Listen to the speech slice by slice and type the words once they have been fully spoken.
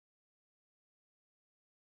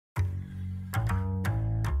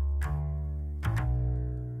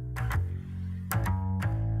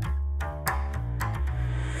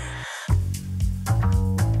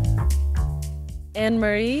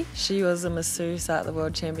Anne-Marie, she was a masseuse at the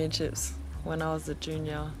World Championships when I was a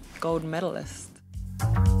junior gold medalist.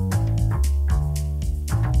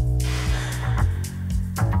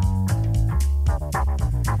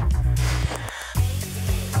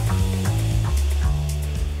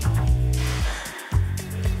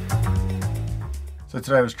 So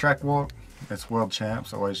today was track walk. It's World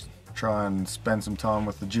Champs. I always try and spend some time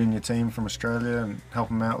with the junior team from Australia and help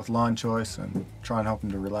them out with line choice and try and help them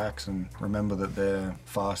to relax and remember that they're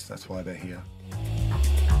fast, that's why they're here.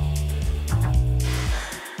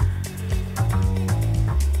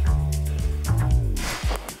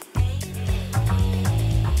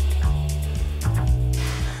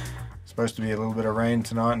 Supposed to be a little bit of rain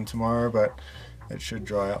tonight and tomorrow, but it should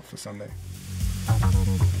dry up for Sunday.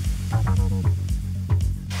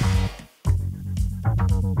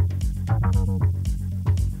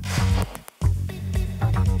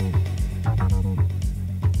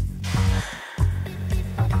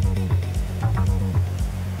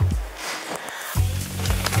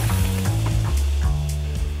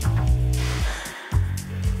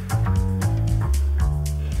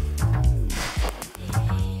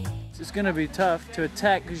 It's going to be tough to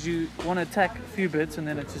attack because you want to attack a few bits and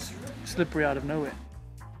then it's just slippery out of nowhere.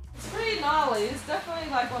 It's pretty gnarly. It's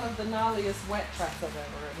definitely like one of the gnarliest wet tracks I've ever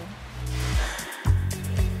ridden.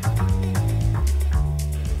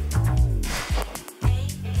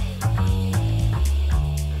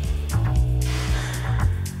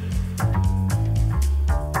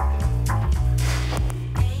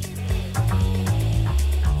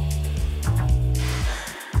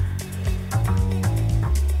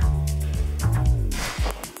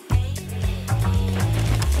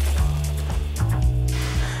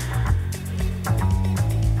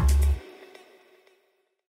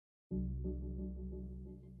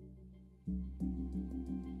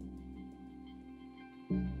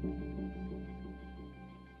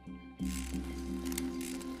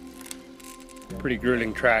 Pretty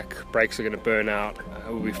grueling track, brakes are going to burn out,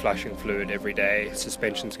 we'll be flushing fluid every day,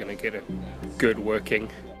 suspension's going to get a good working.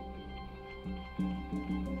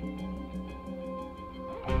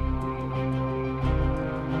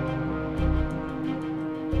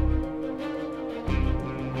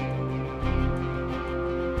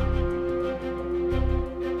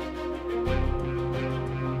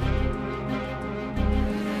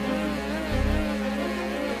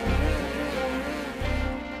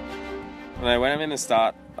 When I'm in the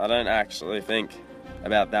start, I don't actually think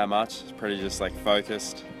about that much. It's pretty just like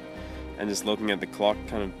focused and just looking at the clock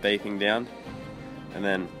kind of beeping down. And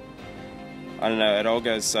then, I don't know, it all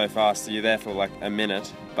goes so fast. You're there for like a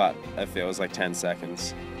minute, but it feels like 10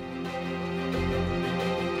 seconds.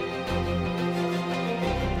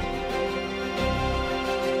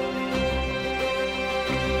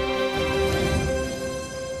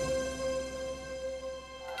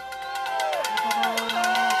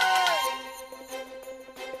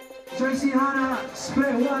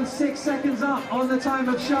 Split 1 6 seconds up on the time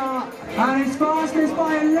of Sharp, and his fastest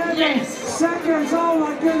by 11 seconds. Oh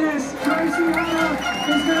my goodness, Tracy Hanna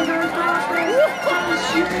is going to go fastest, and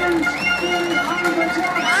she is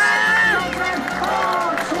overjumps.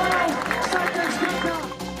 12 seconds quicker.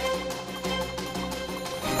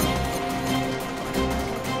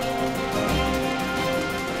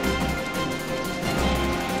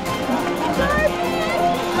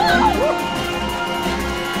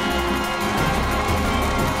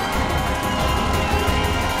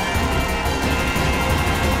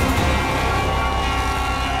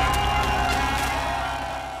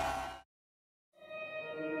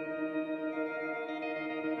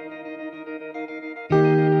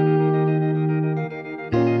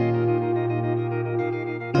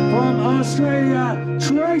 From Australia,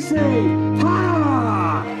 Tracy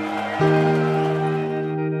Hanna!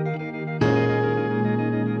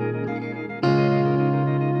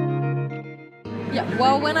 Yeah,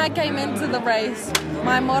 well, when I came into the race,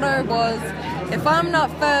 my motto was, if I'm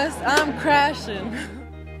not first, I'm crashing.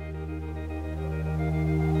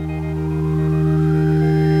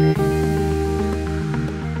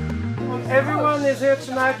 Everyone is here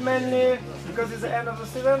tonight mainly because it's the end of the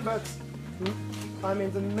season, but I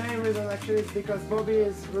mean the main reason actually is because Bobby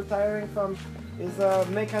is retiring from his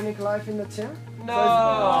mechanic life in the team. No!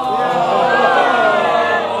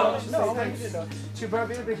 So thanks to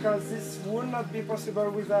Bobby, because this would not be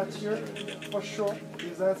possible without you, for sure.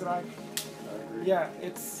 Because that's like, yeah,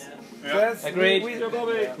 it's... Agreed.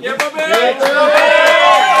 Bobby. Yeah, Bobby!